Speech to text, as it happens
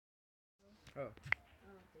Oh.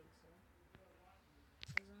 I don't think so.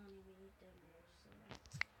 Cause I don't even eat that much. So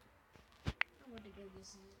I'm about to go get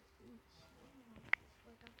some each.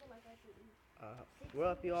 Like I feel like I could eat six What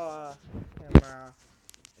up, of them. y'all? Camera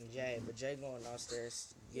and Jay, but Jay going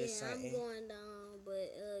downstairs to get Yeah, I'm something. going down,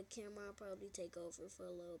 but Cameron probably take over for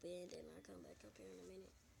a little bit, and then I come back up here in a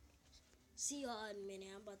minute. See y'all in a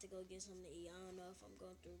minute. I'm about to go get something to eat. I don't know if I'm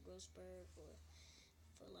going through Grossberg or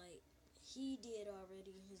for like he did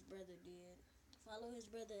already. His brother did. Follow his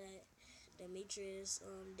brother at Demetrius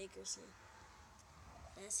Dickerson.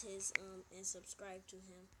 That's his and subscribe to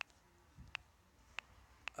him.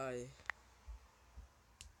 I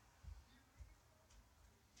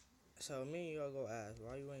so me and y'all go ask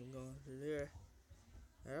why you ain't going to there.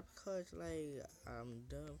 That's because like I'm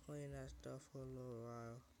done playing that stuff for a little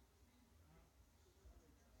while.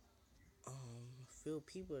 Few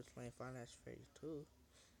people is playing Finance Phase too.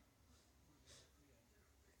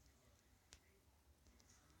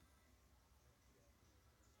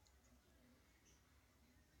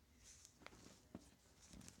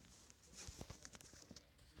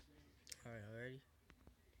 Alright, already?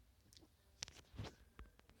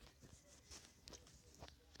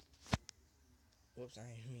 Whoops, I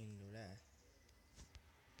didn't mean to do that.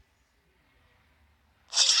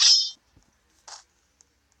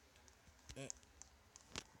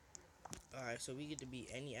 Alright, so we get to be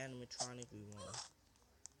any animatronic we want.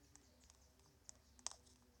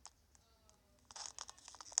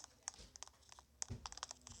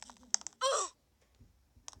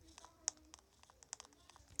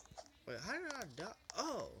 Wait, how did I die?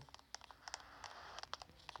 Oh.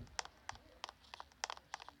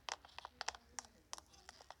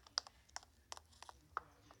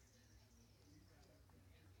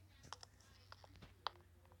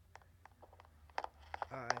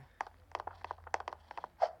 Alright.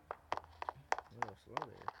 A little slow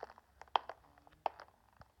there.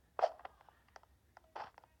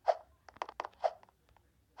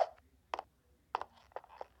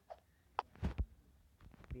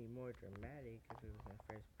 Be more dramatic if it was in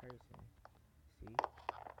first person. See?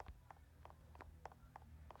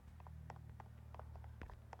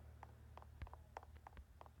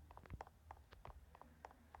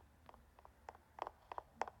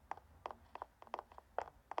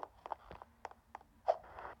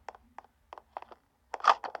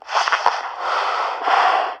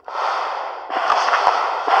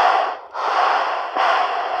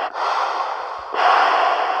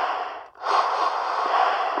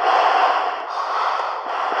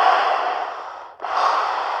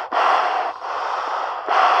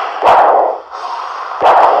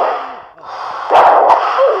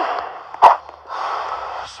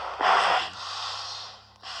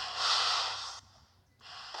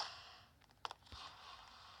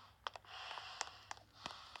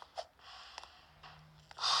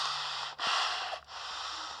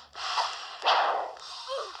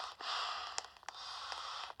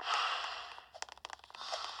 Where you?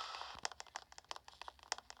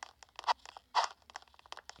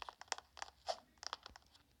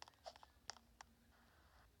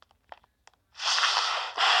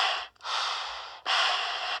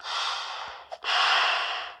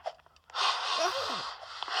 Oh.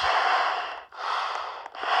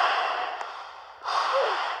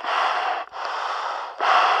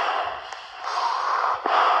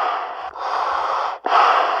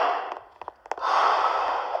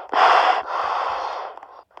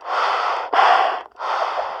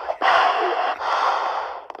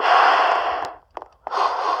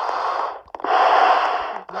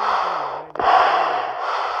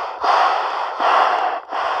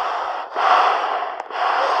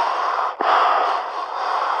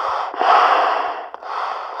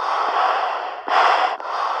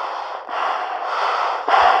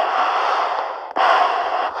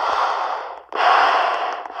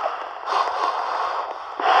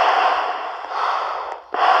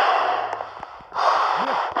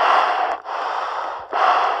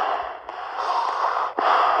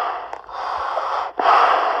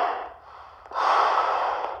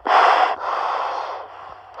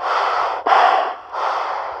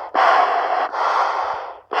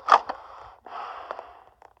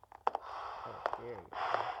 Exactly. Right there. Yeah. Yeah. Oh, there you go.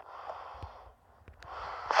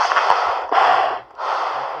 Okay.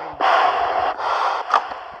 Now Freddy, wait, wait, wait.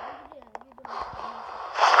 Oh yeah, you doing so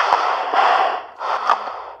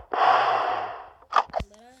Nah, it's just funny.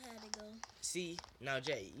 but I had to go. See, now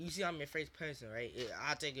Jay, you see I'm in first person, right?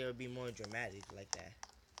 I think it would be more dramatic like that.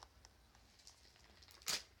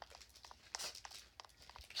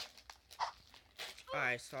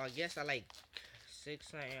 Alright, so I guess I like 6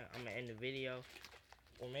 something. I'm gonna end the video.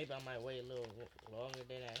 Or maybe I might wait a little longer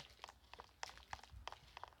than that.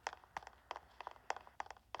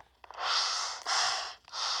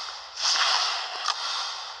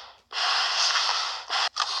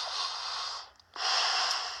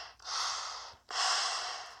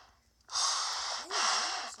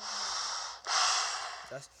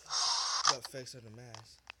 That's the effects of the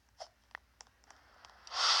mask.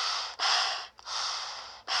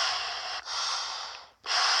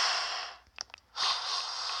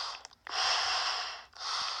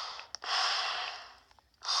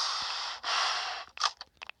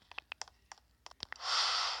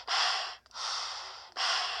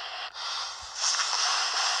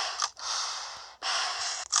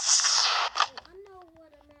 I know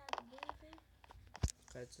what a mask breathing.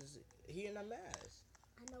 Cause he in a mask.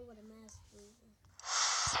 I know what a mask breathing.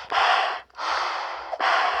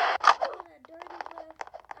 All that dirty breath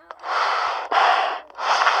out.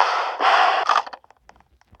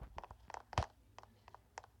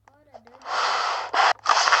 All that dirty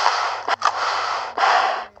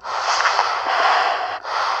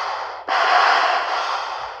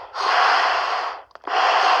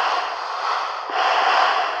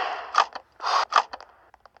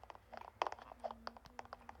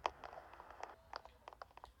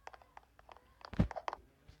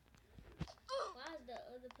Why is the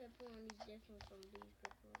other pepperonis different from these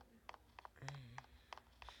pepperonis?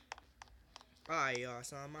 Alright, y'all.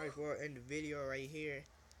 So I might as well end the video right here.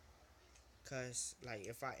 Cause like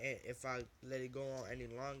if I let it go on any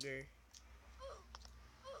longer,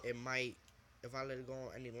 it might. If I let it go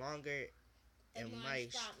on any longer, It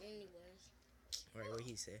might stop anyways. Right, what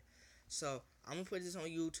he said. So I'm gonna put this on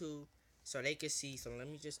YouTube so they can see. So let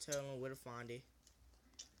me just tell them where to find it.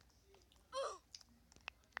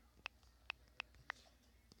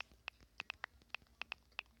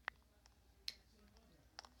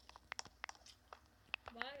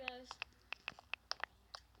 Bye guys.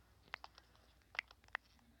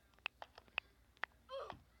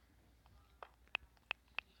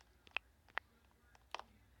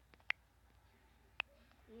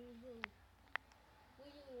 We do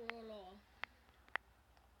roll off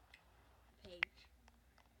page.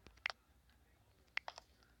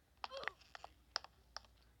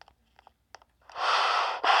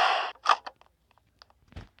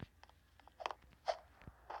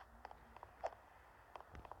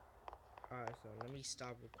 Alright, so let me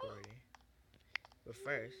stop recording. But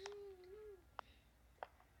first,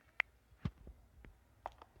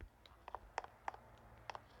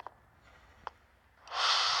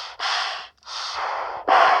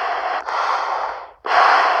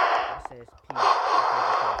 it says peace. As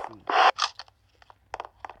you can see.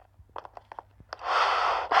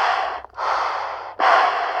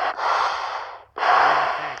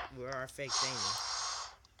 We're our fake Damon.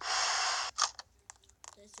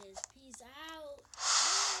 This is peace out.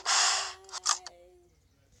 Bye.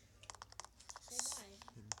 Say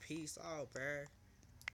bye. Peace out, bruh.